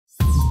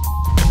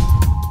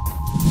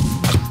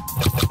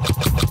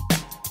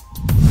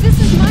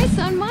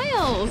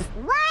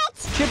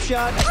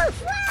shot.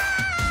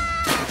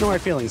 No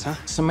hard feelings, huh?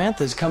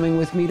 Samantha's coming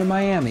with me to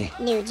Miami.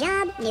 New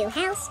job, new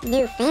house,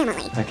 new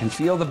family. I can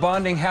feel the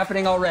bonding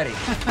happening already.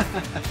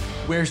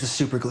 Where's the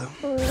super glue?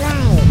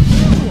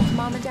 Right.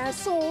 Mom and Dad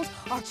sold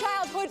our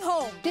childhood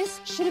home. This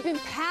should have been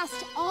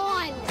passed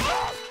on.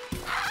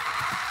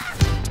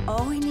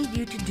 All we need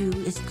you to do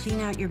is clean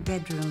out your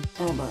bedroom.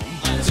 Oh boy.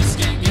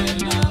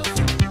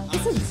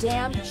 It's a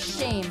damn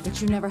shame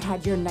that you never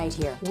had your night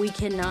here. We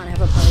cannot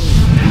have a party.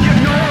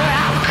 You know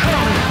I'm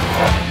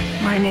coming.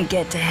 When you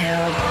get to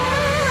hell,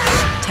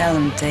 tell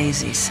them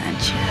Daisy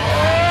sent you.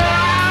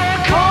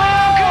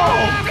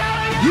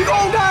 You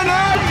gon' die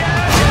now?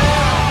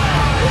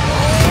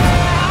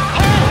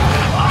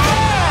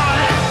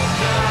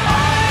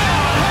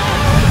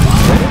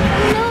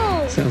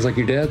 Sounds like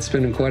your dad's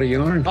spinning quite a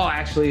yarn. Oh,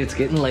 actually, it's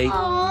getting late.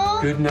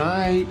 Good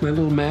night, my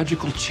little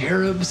magical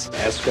cherubs.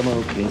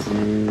 Eskimo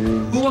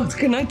kisses. Who wants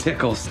good night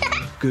tickles?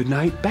 Good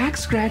night back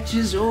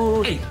scratches.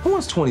 Oh, Hey, who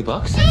wants 20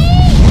 bucks?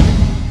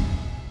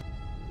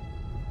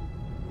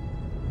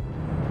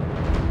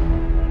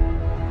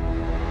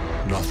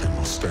 Nothing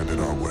will stand in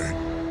our way.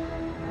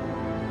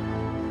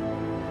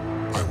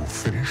 I will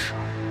finish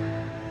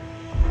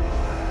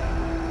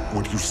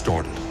what you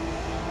started.